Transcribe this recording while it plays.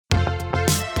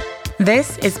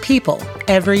This is People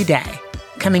Every Day.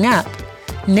 Coming up,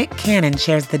 Nick Cannon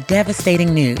shares the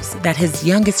devastating news that his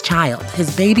youngest child,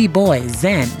 his baby boy,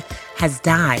 Zen, has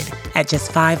died at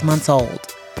just 5 months old.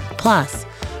 Plus,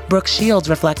 Brooke Shields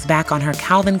reflects back on her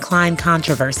Calvin Klein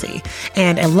controversy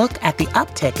and a look at the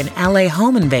uptick in LA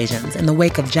home invasions in the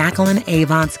wake of Jacqueline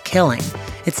Avant's killing.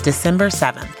 It's December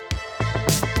 7th.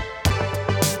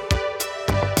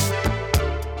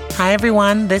 Hi,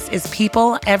 everyone. This is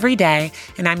People Every Day,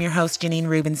 and I'm your host, Janine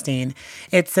Rubenstein.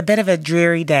 It's a bit of a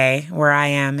dreary day where I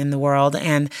am in the world,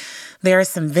 and there is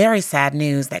some very sad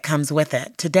news that comes with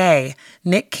it. Today,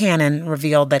 Nick Cannon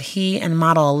revealed that he and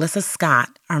model Alyssa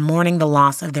Scott are mourning the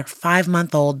loss of their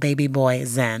 5-month-old baby boy,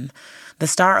 Zen. The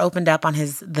star opened up on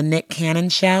The Nick Cannon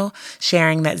Show,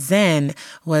 sharing that Zen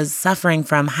was suffering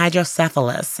from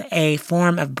hydrocephalus, a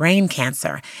form of brain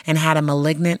cancer, and had a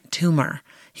malignant tumor.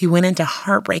 He went into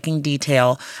heartbreaking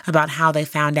detail about how they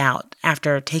found out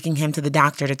after taking him to the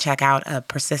doctor to check out a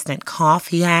persistent cough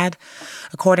he had.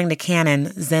 According to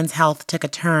Cannon, Zen's health took a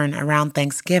turn around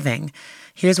Thanksgiving.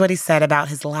 Here's what he said about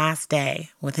his last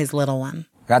day with his little one.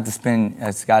 I got to spend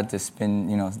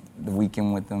the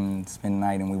weekend with them, spend the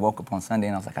night, and we woke up on Sunday,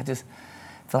 and I was like, I just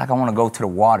feel like I want to go to the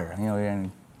water.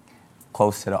 And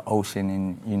close to the ocean,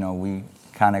 and we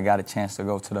kind of got a chance to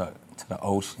go to the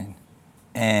ocean.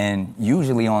 And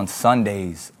usually on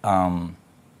Sundays, I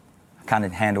kind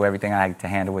of handle everything I had to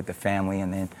handle with the family,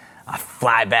 and then I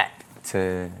fly back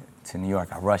to New York.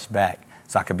 I rush back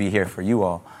so I could be here for you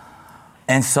all.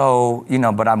 And so,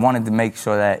 but I wanted to make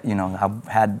sure that, I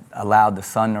had allowed the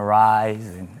sun to rise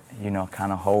and,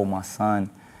 kind of hold my son.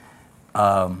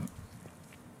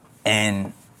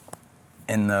 And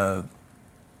in the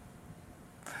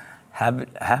having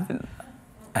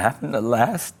the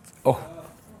last,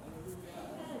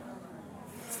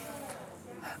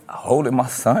 holding my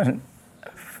son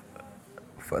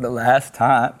for the last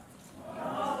time.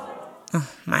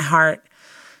 My heart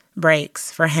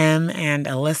breaks for him and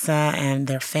Alyssa and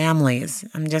their families.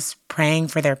 I'm just praying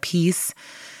for their peace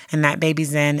and that baby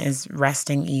Zen is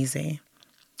resting easy.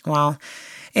 Well,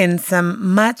 in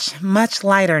some much, much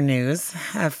lighter news,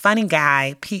 a funny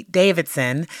guy, Pete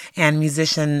Davidson, and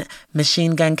musician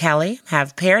Machine Gun Kelly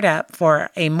have paired up for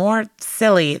a more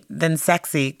silly than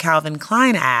sexy Calvin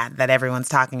Klein ad that everyone's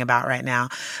talking about right now.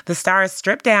 The stars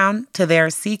stripped down to their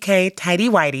CK tighty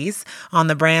whities on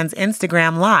the brand's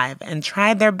Instagram Live and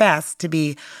tried their best to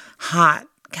be hot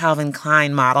Calvin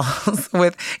Klein models,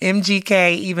 with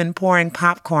MGK even pouring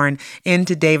popcorn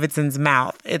into Davidson's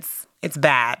mouth. It's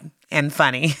bad and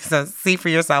funny. So see for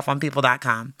yourself on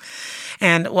people.com.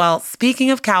 And well,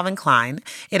 speaking of Calvin Klein,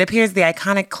 it appears the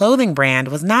iconic clothing brand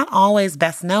was not always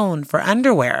best known for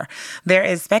underwear. There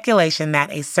is speculation that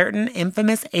a certain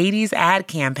infamous 80s ad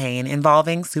campaign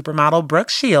involving supermodel Brooke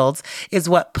Shields is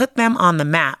what put them on the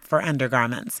map for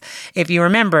undergarments. If you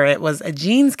remember, it was a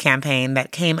jeans campaign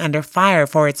that came under fire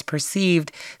for its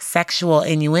perceived sexual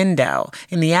innuendo.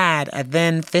 In the ad, a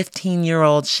then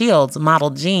 15-year-old Shields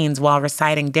modeled jeans while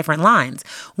reciting different lines.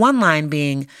 One line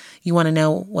being, "You want to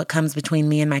know what comes between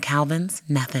me and my Calvins?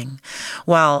 Nothing."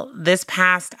 Well, this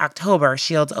past October,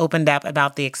 Shields opened up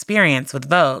about the experience with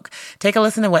Vogue. Take a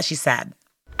listen to what she said.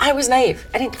 I was naive.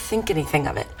 I didn't think anything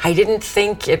of it. I didn't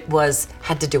think it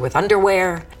had to do with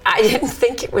underwear. I didn't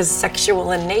think it was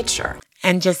sexual in nature.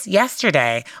 And just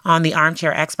yesterday on the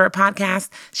Armchair Expert podcast,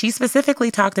 she specifically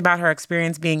talked about her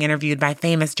experience being interviewed by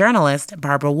famous journalist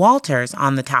Barbara Walters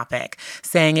on the topic,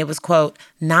 saying it was, quote,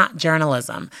 not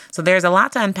journalism. So there's a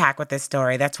lot to unpack with this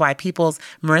story. That's why People's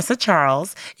Marissa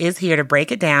Charles is here to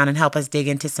break it down and help us dig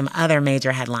into some other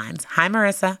major headlines. Hi,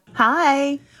 Marissa.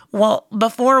 Hi. Well,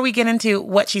 before we get into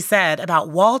what she said about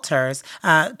Walters,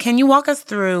 can you walk us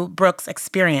through Brooke's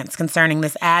experience concerning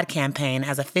this ad campaign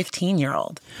as a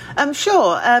 15-year-old?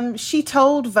 Sure. She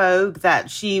told Vogue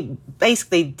that she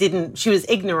basically she was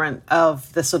ignorant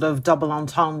of the sort of double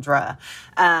entendre.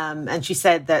 And she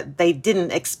said that they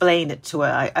didn't explain it to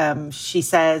her. She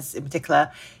says, in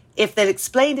particular, if they'd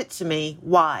explained it to me,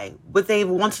 why? Would they have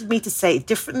wanted me to say it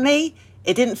differently?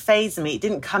 It didn't faze me. It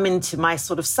didn't come into my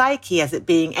sort of psyche as it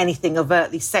being anything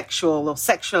overtly sexual or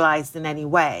sexualized in any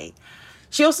way.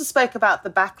 She also spoke about the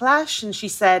backlash, and she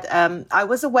said, I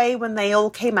was away when they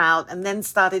all came out and then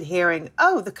started hearing,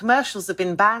 the commercials have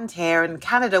been banned here and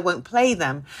Canada won't play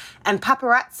them. And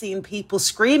paparazzi and people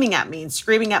screaming at me and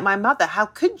screaming at my mother. How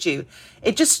could you?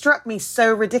 It just struck me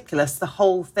so ridiculous, the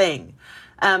whole thing.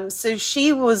 So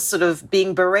she was sort of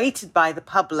being berated by the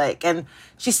public. And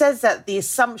she says that the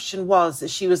assumption was that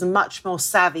she was much more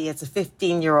savvy as a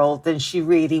 15-year-old than she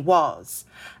really was.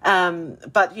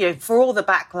 But, for all the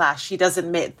backlash, she does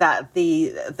admit that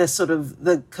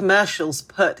the commercials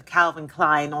put Calvin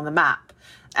Klein on the map.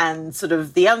 And sort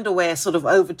of the underwear sort of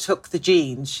overtook the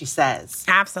jeans, she says.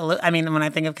 Absolutely. I mean, when I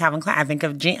think of Calvin Klein, I think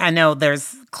of jeans. I know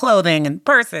there's clothing and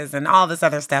purses and all this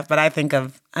other stuff, but I think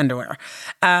of underwear.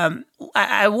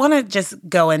 I want to just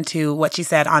go into what she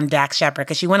said on Dax Shepard,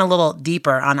 because she went a little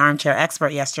deeper on Armchair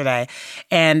Expert yesterday,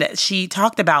 and she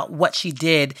talked about what she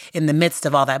did in the midst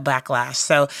of all that backlash.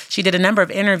 So she did a number of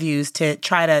interviews to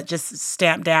try to just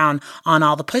stamp down on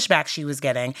all the pushback she was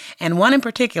getting. And one in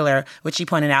particular, which she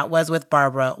pointed out, was with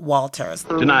Barbara Walters.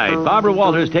 Tonight, Barbara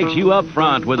Walters takes you up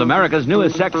front with America's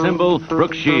newest sex symbol,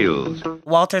 Brooke Shields.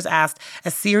 Walters asked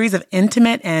a series of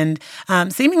intimate and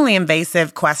seemingly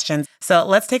invasive questions. So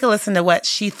let's take a listen to what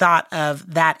she thought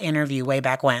of that interview way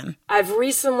back when. I've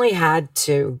recently had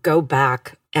to go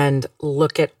back and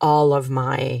look at all of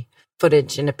my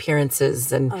footage and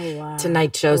appearances and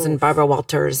Tonight shows and Barbara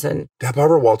Walters. And that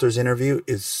Barbara Walters interview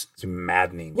is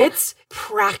maddening. It's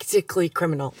practically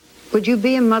criminal. Would you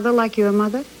be a mother like your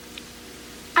mother?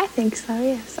 I think so,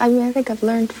 yes. I mean, I think I've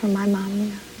learned from my mom,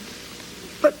 yeah.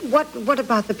 But what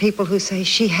about the people who say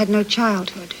she had no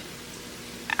childhood?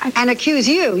 And accuse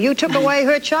you. You took away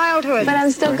her childhood. But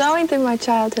I'm still going through my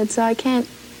childhood, so I can't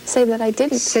say that I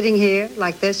didn't. Sitting here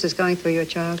like this is going through your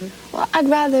childhood? Well, I'd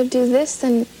rather do this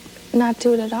than not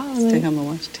do it at all. Stay home and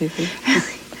watch TV.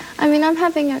 I mean,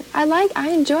 I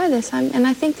enjoy this, and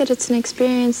I think that it's an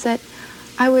experience that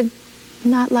I would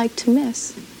not like to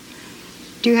miss.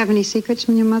 Do you have any secrets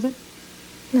from your mother?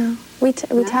 No. We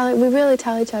really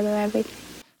tell each other everything.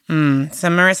 So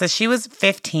Marissa, she was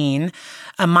 15,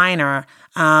 a minor.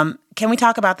 Can we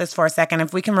talk about this for a second?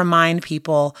 If we can remind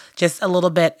people just a little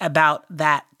bit about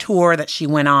that tour that she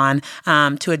went on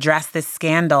to address this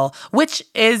scandal, which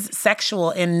is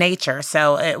sexual in nature.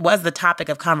 So it was the topic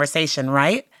of conversation,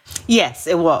 right? Yes,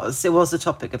 it was. It was a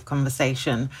topic of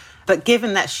conversation. But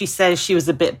given that she says she was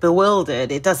a bit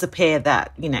bewildered, it does appear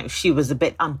that, she was a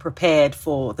bit unprepared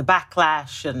for the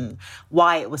backlash and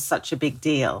why it was such a big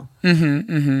deal.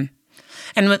 Mm-hmm, mm-hmm.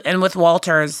 And with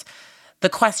Walters, the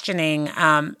questioning,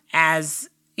 as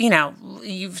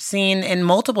you've seen in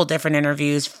multiple different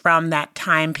interviews from that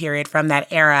time period, from that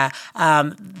era,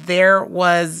 there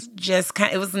was just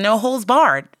it was no holds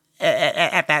barred.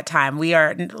 At that time. We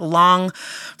are long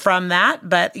from that,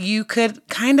 but you could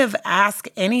kind of ask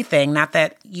anything, not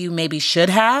that you maybe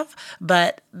should have,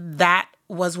 but that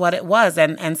was what it was.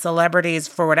 And celebrities,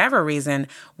 for whatever reason,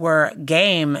 were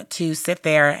game to sit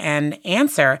there and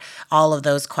answer all of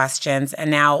those questions.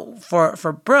 And now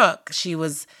for Brooke, she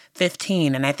was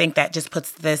 15, and I think that just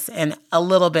puts this in a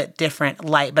little bit different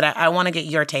light, but I want to get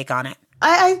your take on it.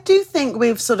 I do think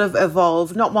we've sort of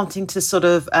evolved, not wanting to sort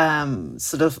of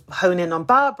hone in on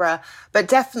Barbara, but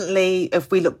definitely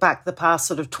if we look back the past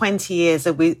sort of 20 years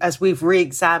as we've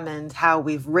re-examined how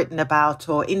we've written about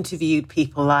or interviewed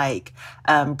people like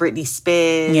Britney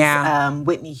Spears,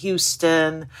 Whitney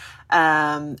Houston,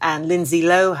 and Lindsay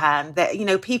Lohan,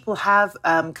 that, people have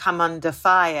come under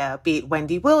fire, be it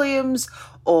Wendy Williams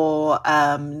or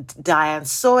Diane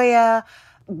Sawyer.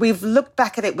 We've looked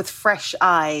back at it with fresh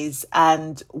eyes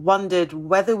and wondered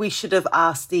whether we should have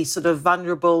asked these sort of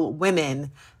vulnerable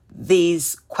women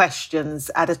these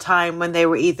questions at a time when they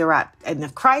were either in a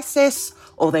crisis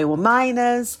or they were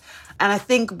minors. And I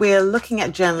think we're looking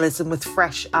at journalism with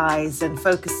fresh eyes and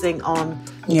focusing on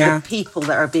the people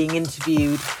that are being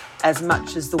interviewed as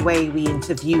much as the way we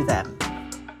interview them.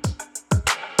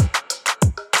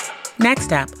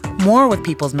 Next up, more with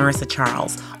People's Marissa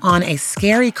Charles on a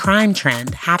scary crime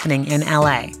trend happening in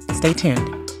LA. Stay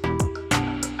tuned.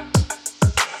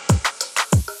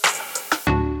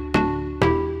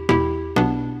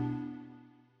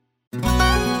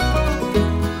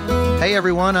 Hey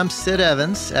everyone, I'm Sid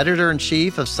Evans,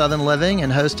 editor-in-chief of Southern Living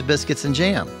and host of Biscuits and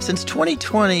Jam. Since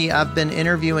 2020, I've been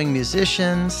interviewing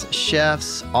musicians,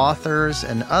 chefs, authors,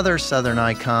 and other Southern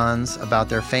icons about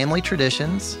their family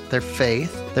traditions, their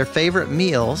faith, their favorite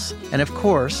meals, and of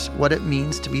course, what it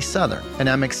means to be Southern. And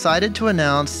I'm excited to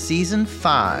announce Season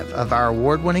 5 of our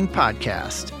award-winning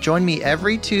podcast. Join me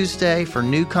every Tuesday for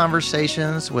new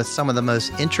conversations with some of the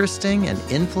most interesting and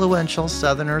influential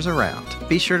Southerners around.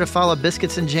 Be sure to follow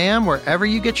Biscuits and Jam wherever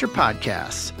you get your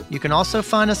podcasts. You can also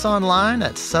find us online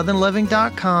at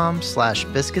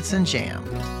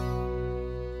southernliving.com/biscuitsandjam.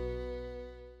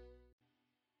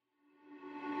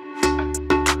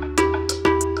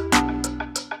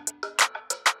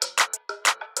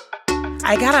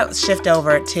 I gotta shift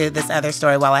over to this other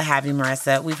story while I have you,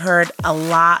 Marissa. We've heard a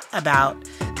lot about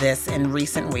this in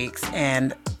recent weeks,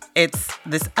 and it's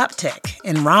this uptick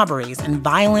in robberies and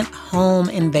violent home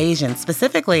invasions,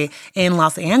 specifically in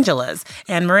Los Angeles.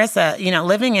 And Marissa,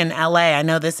 living in LA, I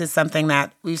know this is something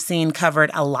that we've seen covered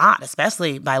a lot,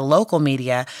 especially by local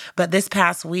media. But this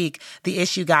past week, the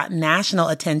issue got national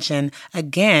attention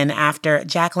again after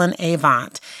Jacqueline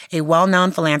Avant, a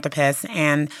well-known philanthropist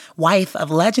and wife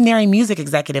of legendary music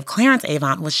executive Clarence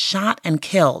Avant, was shot and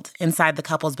killed inside the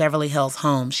couple's Beverly Hills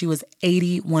home. She was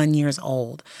 81 years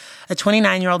old. A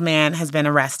 29-year-old man has been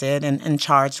arrested and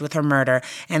charged with her murder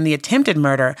and the attempted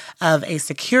murder of a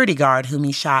security guard whom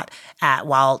he shot at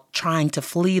while trying to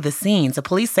flee the scene. So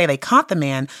police say they caught the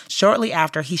man shortly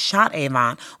after he shot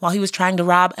Avant while he was trying to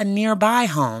rob a nearby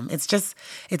home. It's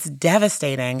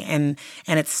devastating, and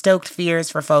it's stoked fears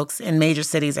for folks in major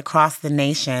cities across the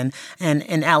nation. And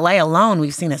in LA alone,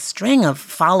 we've seen a string of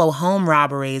follow home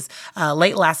robberies.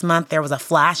 Late last month, there was a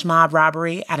flash mob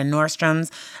robbery at a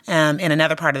Nordstrom's in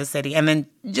another part of the city. And then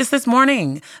just this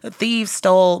morning, thieves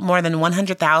stole more than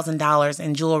 $100,000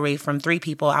 in jewelry from 3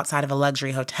 people outside of a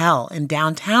luxury hotel in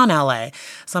downtown LA.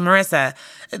 So Marissa,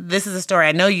 this is a story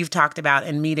I know you've talked about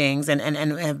in meetings and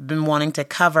have been wanting to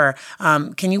cover.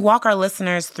 Can you walk our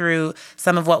listeners through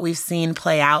some of what we've seen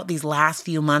play out these last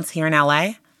few months here in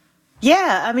LA?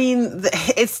 Yeah, I mean,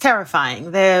 it's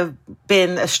terrifying. There have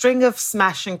been a string of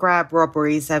smash and grab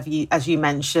robberies, as you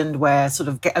mentioned, where sort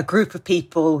of a group of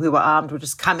people who are armed will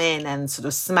just come in and sort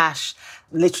of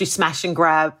literally smash and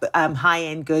grab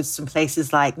high-end goods from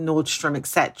places like Nordstrom,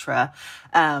 etc.,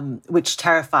 which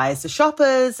terrifies the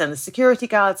shoppers and the security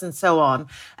guards and so on.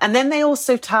 And then they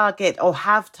also target or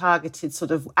have targeted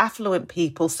sort of affluent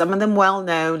people, some of them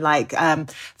well-known, like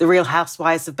the Real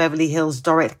Housewives of Beverly Hills,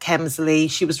 Dorrit Kemsley.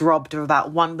 She was robbed of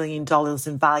about $1 million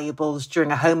in valuables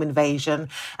during a home invasion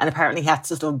and apparently had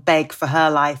to sort of beg for her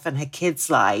life and her kids'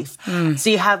 life. So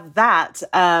you have that.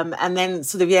 And then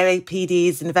sort of the LAPD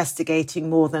is investigating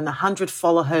more than 100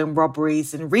 follow-home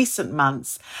robberies in recent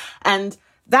months. And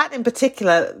that in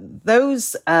particular,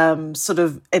 those sort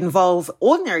of involve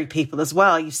ordinary people as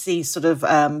well. You see sort of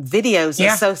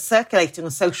videos circulating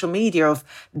on social media of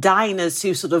diners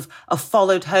who sort of are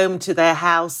followed home to their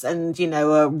house and,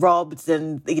 are robbed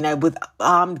and, with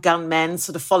armed gunmen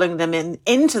sort of following them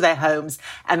into their homes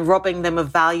and robbing them of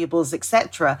valuables,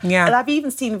 etc. Yeah. And I've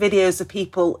even seen videos of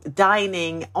people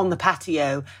dining on the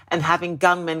patio and having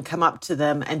gunmen come up to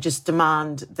them and just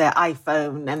demand their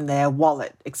iPhone and their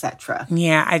wallet, etc.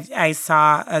 Yeah. I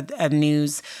saw a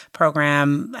news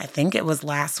program, I think it was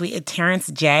last week, Terrence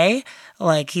J.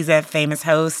 He's a famous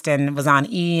host and was on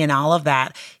E! And all of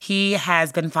that. He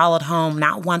has been followed home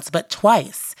not once but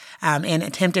twice in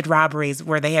attempted robberies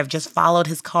where they have just followed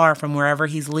his car from wherever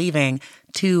he's leaving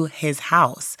to his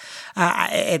house.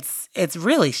 It's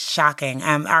really shocking.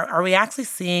 Are we actually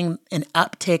seeing an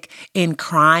uptick in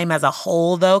crime as a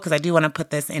whole, though? Because I do want to put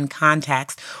this in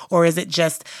context. Or is it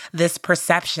just this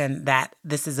perception that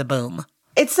this is a boom?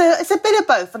 It's a bit of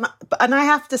both. And I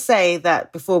have to say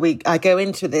that before I go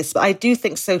into this, I do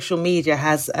think social media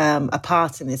has a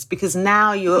part in this because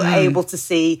now you're able to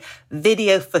see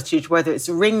video footage, whether it's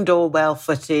Ring doorbell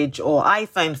footage or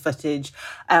iPhone footage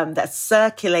that's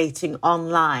circulating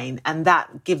online, and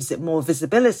that gives it more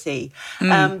visibility.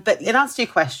 But in answer to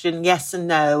your question, yes and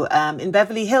no. In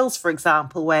Beverly Hills, for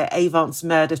example, where Avant's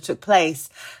murder took place,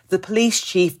 the police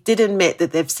chief did admit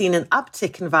that they've seen an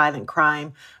uptick in violent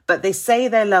crime, but they say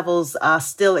their levels are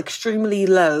still extremely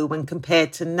low when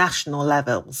compared to national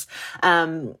levels.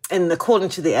 And according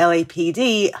to the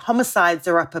LAPD, homicides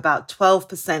are up about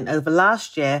 12% over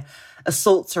last year,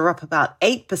 assaults are up about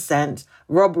 8%,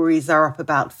 robberies are up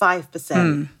about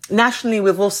 5%. Nationally,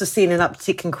 we've also seen an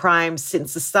uptick in crime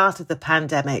since the start of the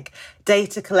pandemic.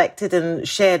 Data collected and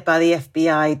shared by the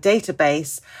FBI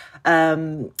database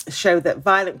show that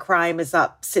violent crime is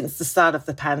up since the start of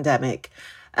the pandemic.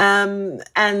 And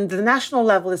the national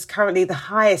level is currently the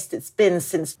highest it's been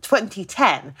since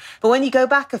 2010. But when you go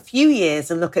back a few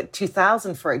years and look at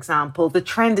 2000, for example, the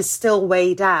trend is still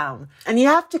way down. And you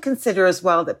have to consider as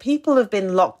well that people have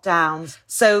been locked down.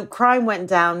 So crime went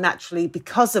down naturally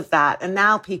because of that. And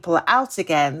now people are out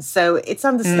again. So it's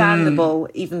understandable,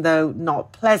 even though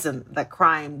not pleasant, that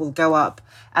crime will go up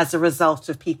as a result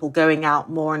of people going out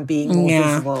more and being more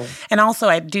visible. And also,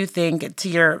 I do think, to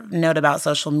your note about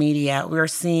social media, we're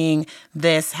seeing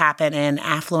this happen in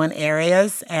affluent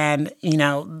areas. And,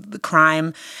 the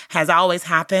crime has always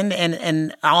happened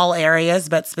in all areas,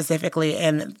 but specifically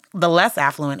in the less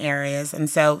affluent areas. And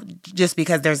so just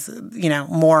because there's,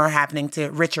 more happening to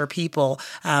richer people,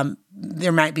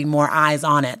 there might be more eyes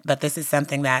on it, but this is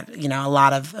something that, a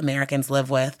lot of Americans live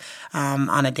with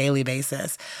on a daily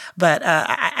basis. But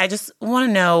I just want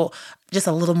to know just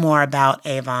a little more about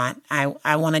Avant.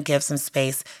 I want to give some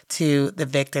space to the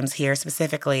victims here,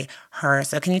 specifically her.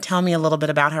 So can you tell me a little bit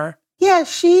about her? Yeah,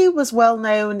 she was well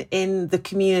known in the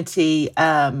community,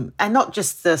 and not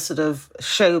just the sort of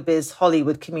showbiz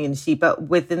Hollywood community, but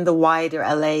within the wider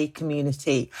LA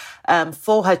community,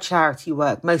 for her charity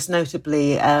work, most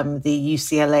notably the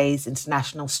UCLA's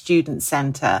International Student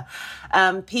Center.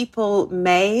 People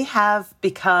may have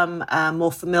become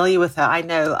more familiar with her. I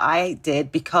know I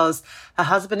did, because her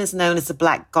husband is known as the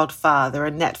Black Godfather,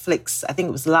 and Netflix, I think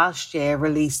it was last year,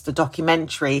 released a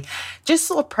documentary just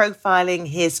sort of profiling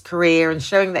his career and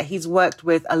showing that he's worked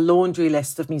with a laundry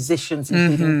list of musicians,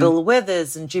 including Bill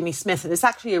Withers and Jimmy Smith. And it's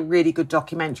actually a really good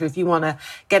documentary if you want to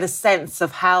get a sense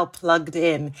of how plugged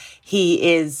in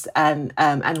he is and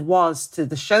was to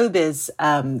the showbiz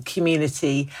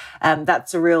community.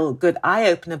 That's a real good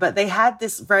eye-opener. But they had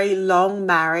this very long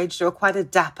marriage. They were quite a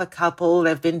dapper couple.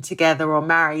 They've been together or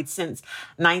married since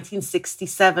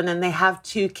 1967, and they have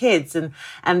 2 kids.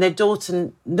 And their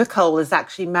daughter, Nicole, is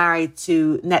actually married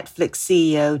to Netflix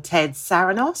CEO Ted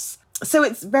Sarandos. So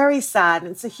it's very sad,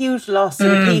 and it's a huge loss.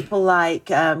 And people like,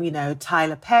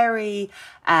 Tyler Perry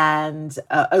and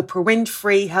Oprah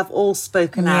Winfrey have all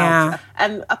spoken out.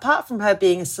 And apart from her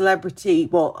being a celebrity,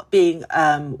 being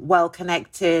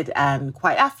well-connected and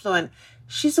quite affluent,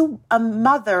 she's a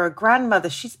mother, a grandmother.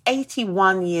 She's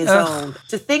 81 years old.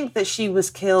 To think that she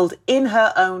was killed in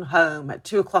her own home at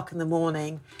 2:00 in the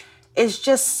morning is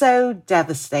just so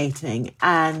devastating.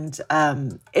 And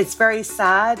it's very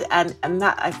sad. And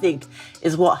that, I think,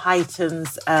 is what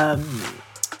heightens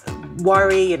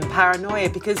worry and paranoia.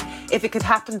 Because if it could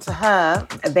happen to her,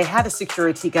 they had a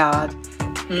security guard,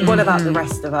 what about the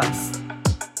rest of us?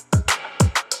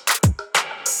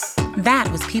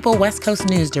 That was People West Coast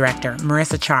News Director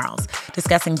Marissa Charles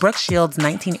discussing Brooke Shields'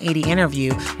 1980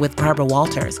 interview with Barbara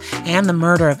Walters and the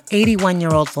murder of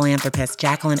 81-year-old philanthropist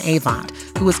Jacqueline Avant,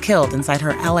 who was killed inside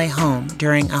her LA home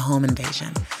during a home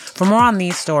invasion. For more on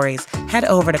these stories, head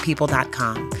over to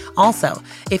people.com. Also,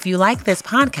 if you like this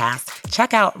podcast,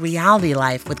 check out Reality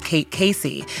Life with Kate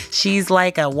Casey. She's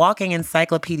like a walking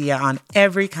encyclopedia on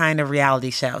every kind of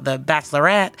reality show. The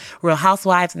Bachelorette, Real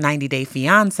Housewives, 90 Day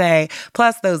Fiancé,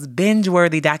 plus those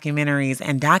binge-worthy documentaries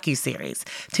and docuseries.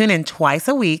 Tune in twice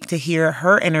a week to hear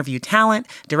her interview talent,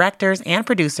 directors, and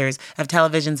producers of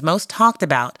television's most talked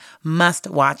about,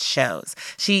 must-watch shows.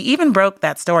 She even broke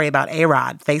that story about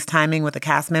A-Rod FaceTiming with a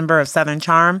cast member of Southern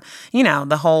Charm.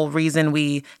 The whole reason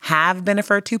we have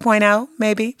Bennifer 2.0,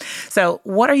 maybe. So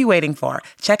what are you waiting for?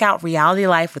 Check out Reality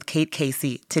Life with Kate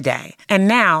Casey today. And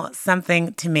now,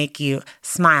 something to make you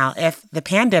smile. If the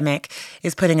pandemic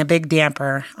is putting a big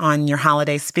damper on your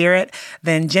holiday spirit,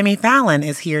 then Jimmy Fallon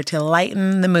is here to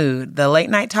lighten the mood. The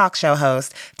late-night talk show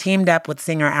host teamed up with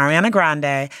singer Ariana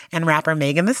Grande and rapper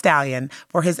Megan Thee Stallion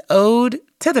for his ode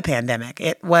to the pandemic.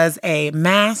 It was a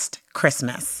masked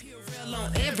Christmas.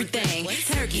 Everything,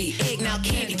 turkey, egg, now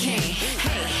candy cane.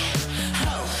 Hey,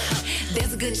 ho,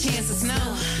 there's a good chance of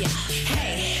snow. Yeah.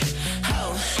 Hey,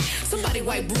 ho, somebody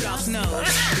wipe Rudolph's nose.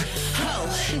 Ho,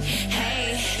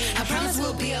 hey, I promise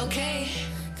we'll be okay.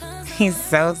 He's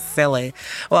so silly.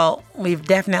 Well, we've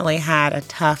definitely had a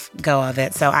tough go of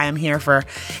it, so I am here for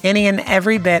any and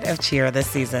every bit of cheer this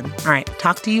season. All right,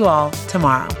 talk to you all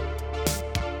tomorrow.